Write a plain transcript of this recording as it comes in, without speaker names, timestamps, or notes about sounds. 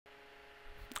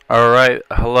Alright,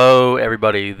 hello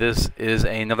everybody. This is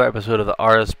another episode of the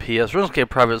RSPS RuneScape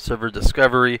Private Server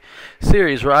Discovery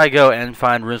series where I go and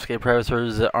find RuneScape private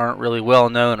servers that aren't really well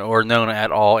known or known at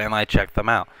all, and I check them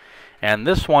out. And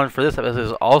this one for this episode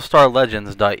is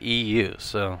Allstarlegends.eu.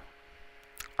 So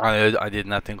I did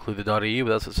not include the .eu,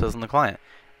 but that's what it says in the client.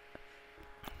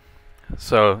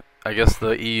 So I guess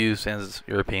the EU stands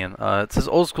European. It says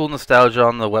old school nostalgia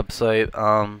on the website.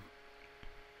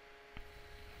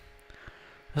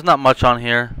 There's not much on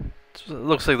here. It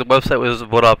looks like the website was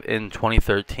put up in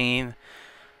 2013,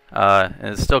 and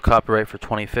it's still copyright for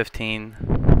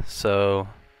 2015. So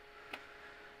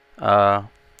here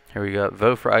we go.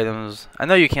 Vote for items. I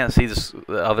know you can't see this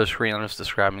the other screen. I'm just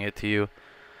describing it to you.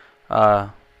 Yeah,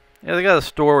 they got a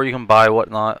store where you can buy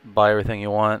whatnot, buy everything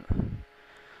you want.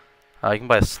 You can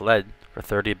buy a sled for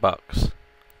 $30,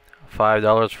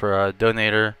 $5 for a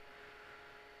donator,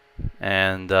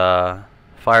 and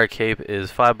Fire Cape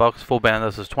is $5. Full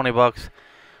Bandos is $20.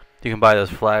 You can buy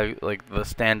those flag, like the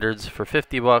standards, for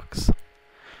 $50.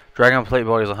 Dragon Plate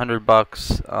Body is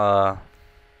 $100.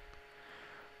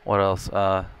 What else?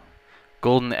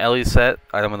 Golden Ellie set,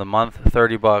 item of the month,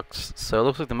 $30. So it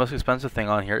looks like the most expensive thing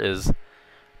on here is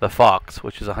the Fox,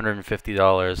 which is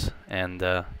 $150. And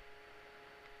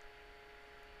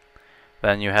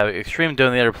then you have Extreme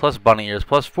Donator plus Bunny Ears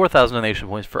plus 4,000 donation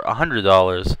points for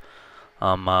 $100.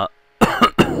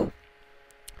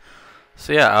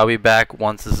 So yeah, I'll be back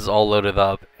once this is all loaded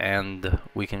up and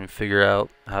we can figure out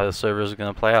how the server is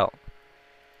going to play out.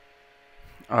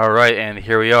 Alright, and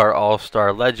here we are,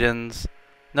 All-Star Legends.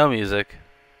 No music.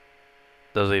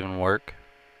 Does it even work?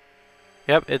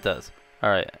 Yep, it does.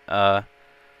 Alright,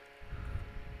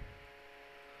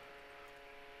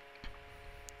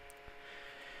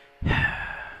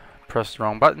 press the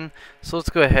wrong button. So let's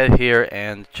go ahead here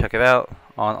and check it out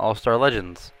on All-Star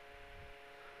Legends.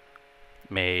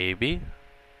 Maybe.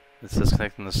 It's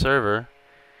disconnecting the server.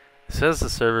 It says the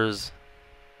server is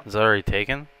already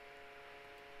taken.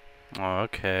 Oh,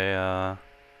 okay, alright,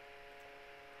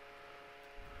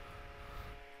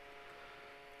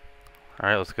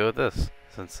 let's go with this.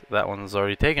 Since that one's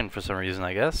already taken for some reason,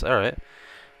 I guess. Alright.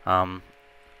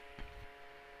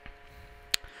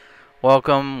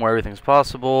 Welcome, where everything's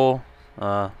possible.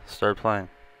 Start playing.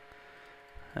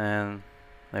 And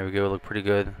there we go, look pretty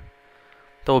good.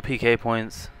 Double PK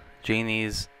points,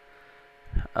 Genies,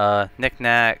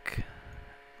 Knick-Knack,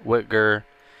 Whitger,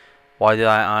 Why Did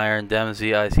I Iron,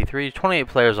 Dempsey, IC3, 28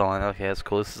 players online. Okay, that's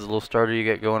cool. This is a little starter you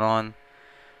get going on.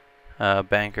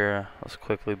 Banker, let's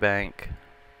quickly bank.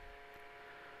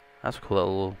 That's cool, that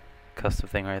little custom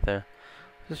thing right there.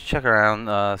 Just check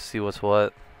around, see what's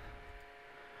what.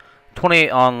 28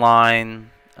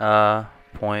 online,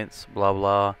 points, blah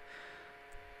blah.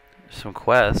 Some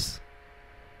quests.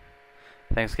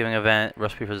 Thanksgiving event,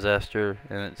 recipe for disaster,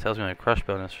 and it tells me my crush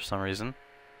bonus for some reason.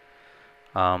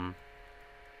 Yeah,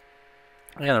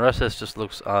 the rest of this just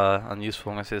looks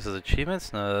unuseful. I'm gonna say this is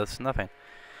achievements. No, that's nothing.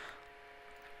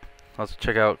 Let's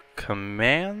check out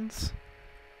commands.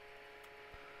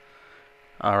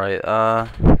 Alright,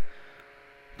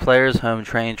 players, home,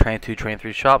 train, train 2, train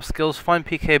 3, shop, skills, fun,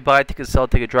 PK, buy, ticket, sell,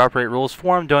 ticket, drop rate, rules,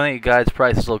 forum, donate, guides,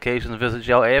 prices, locations, visit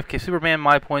jail, AFK, Superman,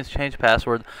 my points, change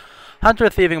password, Hunter,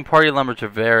 Thieving, Party, Lumber,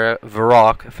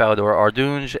 Varrock, Falador,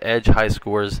 Ardunge, Edge, High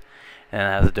Scores, and it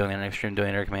has a donate and extreme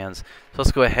donator commands. So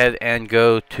let's go ahead and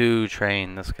go to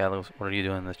train. This guy looks, what are you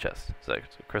doing in this chest? Is that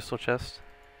a crystal chest?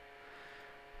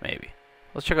 Maybe.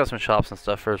 Let's check out some shops and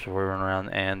stuff first before we run around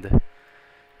and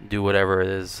do whatever it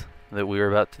is that we were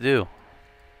about to do.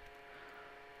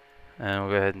 And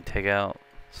we'll go ahead and take out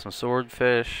some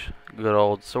swordfish, good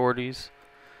old swordies.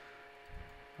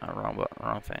 Wrong button,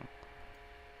 wrong thing.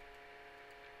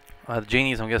 The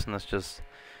genies, I'm guessing that's just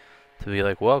to be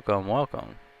like, welcome,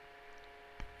 welcome.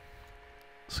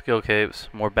 Skill capes,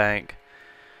 more bank,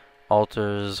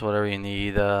 altars, whatever you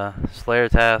need. Slayer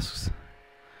tasks,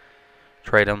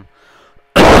 trade them.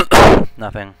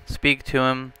 Nothing. Speak to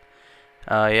him.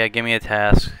 Yeah, give me a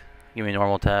task. Give me a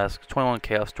normal task. 21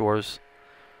 chaos doors.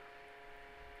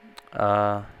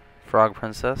 Frog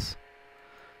Princess,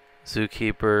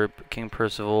 Zookeeper, King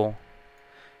Percival,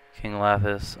 King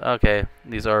Lapis. Okay,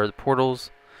 these are the portals,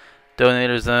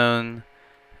 Donator Zone,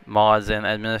 mods, and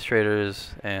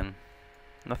administrators, and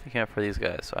nothing came up for these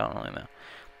guys, so I don't really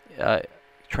know.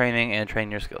 Training and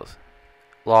train your skills.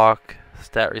 Lock,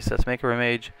 stat resets, Maker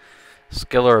Mage,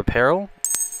 skill or apparel.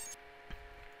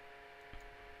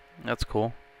 That's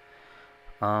cool.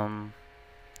 Armor.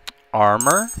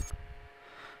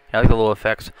 Yeah, I like the little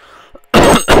effects.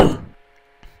 I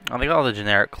think all the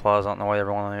generic claws. I don't know why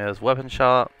everyone is. Weapon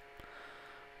shop.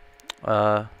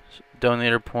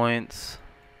 Donator points.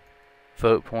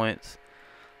 vote points.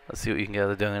 Let's see what you can get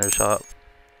at the donator shop.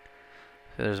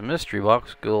 So there's a mystery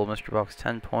box, gold mystery box,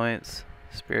 10 points.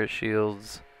 Spirit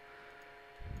shields,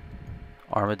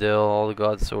 Armadillo, all the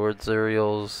god swords,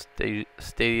 Zuriels,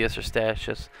 Stadius or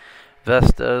Statius,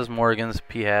 Vestas, Morgans,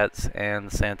 P-hats,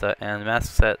 and Santa, and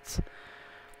mask sets.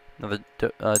 Another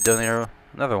donator,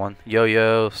 another one.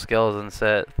 Yo-Yo, skeleton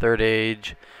set, Third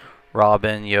Age,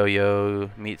 Robin,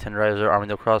 Yo-Yo, Meat Tenderizer,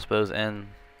 Armadillo crossbows, and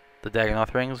the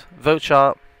Dagonoth rings. Vote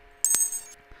shop.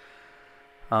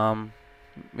 Yeah,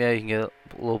 you can get a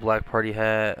little black party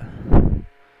hat.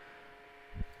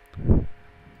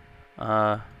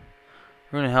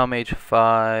 Rune Helm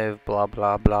H5, blah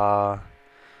blah blah.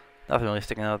 Nothing really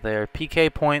sticking out there.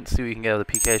 PK points, see what you can get at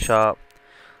the PK shop.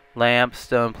 Lamps,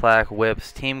 stone plaque,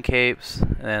 whips, team capes,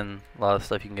 and then a lot of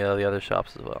stuff you can get at the other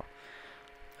shops as well.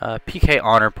 PK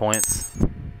honor points.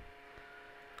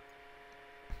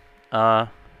 So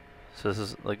this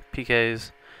is like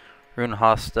PKs. Rune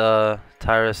Hosta,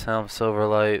 Tyrus Helm,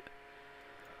 Silverlight,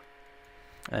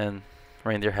 and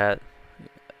Reindeer Hat.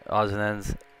 Odds and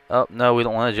ends. Oh, no, we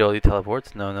don't want agility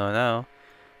teleports. No, no, no.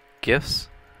 Gifts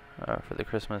for the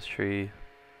Christmas tree.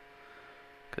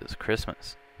 Because it's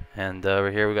Christmas. And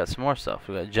over here we got some more stuff.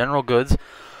 We got general goods.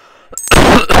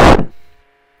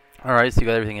 Alright, so you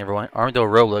got everything everyone. Armadillo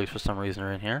Roblegs for some reason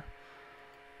are in here.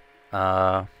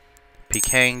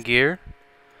 Pecan gear.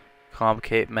 Comp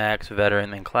cape, max,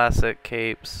 veteran, and classic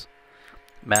capes.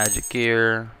 Magic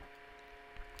gear.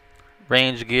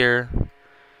 Range gear.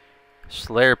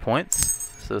 Slayer points.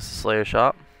 So this is Slayer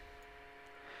shop.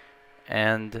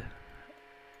 And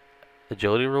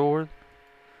agility reward.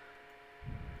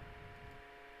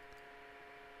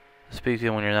 Speak to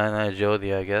you when you're 99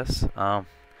 agility, I guess. So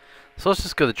let's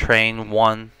just go to train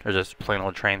 1, or just plain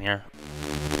old train here.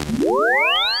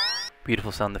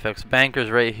 Beautiful sound effects. Bankers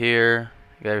right here.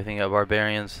 You got everything. You got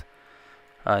barbarians.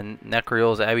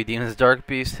 Necreals, Abbey Demons, Dark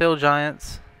Beasts, Hill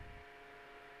Giants.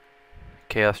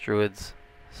 Chaos Druids.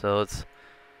 So let's...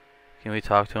 Can we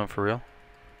talk to them for real?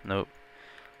 Nope.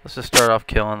 Let's just start off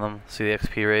killing them. See the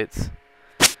XP rates.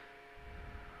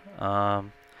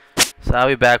 So I'll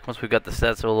be back once we've got the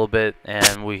sets a little bit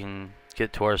and we can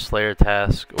get to our Slayer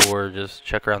task or just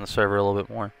check around the server a little bit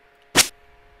more.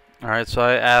 Alright, so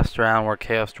I asked around where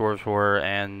Chaos Dwarves were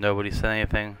and nobody said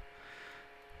anything.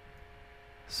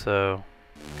 So,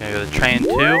 I'm going to go to train 2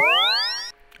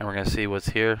 and we're going to see what's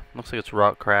here. Looks like it's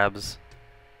rock crabs.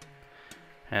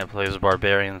 And it plays a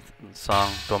barbarian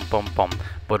song. Bum bum bum.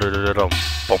 Ba-da-da-da-dum.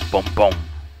 Bum bum bum.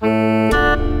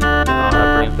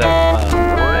 That brings back...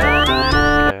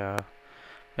 okay, I'm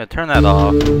going to turn that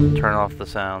off. Turn off the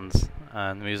sounds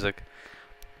and the music.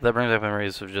 That brings back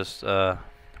memories of just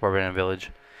Barbarian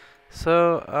Village.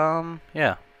 So,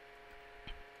 yeah.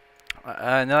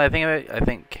 No, I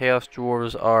think Chaos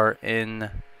Dwarves are in...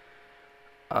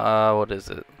 what is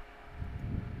it?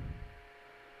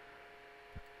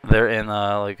 They're in,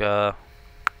 like,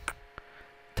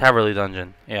 Taverley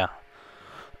Dungeon. Yeah.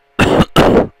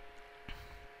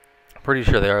 Pretty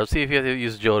sure they are. Let's see if you have to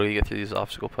use agility to get through these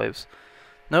obstacle pipes.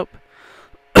 Nope.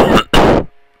 I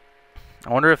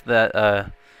wonder if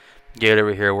that, gate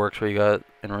over here works where you got,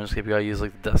 in RuneScape, you gotta use,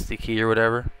 like, the Dusty Key or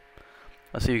whatever.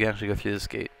 Let's see if you can actually go through this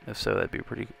gate. If so, that'd be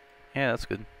pretty... Yeah, that's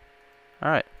good.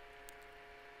 Alright.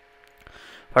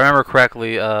 If I remember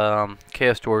correctly,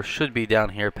 Chaos Dwarves should be down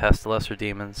here past the Lesser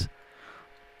Demons.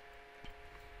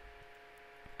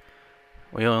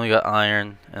 We only got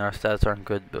iron, and our stats aren't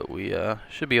good, but we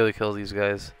should be able to kill these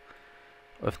guys.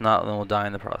 If not, then we'll die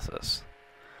in the process.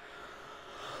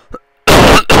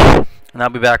 And I'll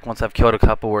be back once I've killed a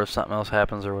couple or if something else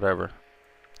happens or whatever.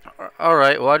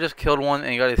 Alright, well I just killed one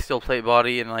and you got a steel plate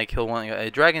body, and I killed one and got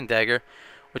a dragon dagger,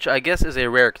 which I guess is a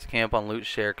rare because it came up on Loot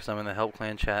Share because I'm in the Help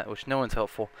Clan chat, which no one's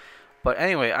helpful. But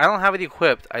anyway, I don't have it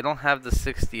equipped. I don't have the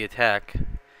 60 attack.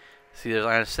 See, there's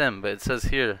Iron Sim, but it says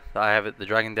here that I have it, the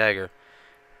dragon dagger,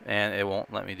 and it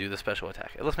won't let me do the special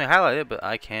attack. It lets me highlight it, but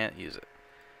I can't use it.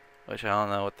 Which I don't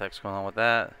know what the heck's going on with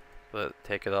that, but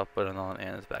take it off, put it on,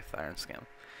 and it's back to Iron Skim.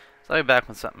 So I'll be back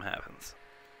when something happens.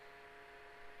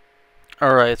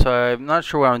 Alright, so I'm not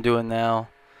sure what I'm doing now.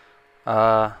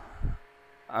 I'm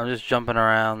just jumping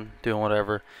around, doing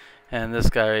whatever. And this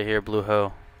guy right here, Blue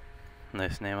Ho,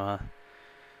 nice name,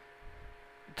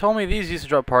 told me these used to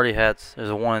drop party hats. There's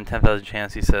a 1 in 10,000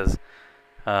 chance, he says.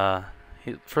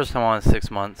 First time on in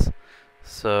 6 months.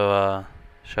 So,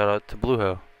 shout out to Blue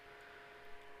Ho.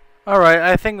 Alright,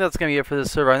 I think that's going to be it for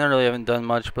this server. I really haven't done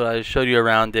much, but I showed you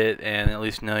around it, and at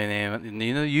least know the name.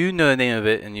 You know the name of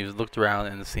it, and you've looked around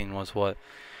and seen what's what.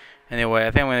 Anyway,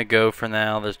 I think I'm going to go for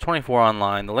now. There's 24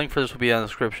 online. The link for this will be in the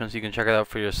description, so you can check it out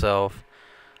for yourself.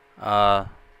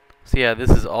 So yeah, this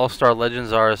is All-Star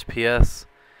Legends RSPS.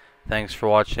 Thanks for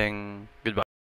watching. Goodbye.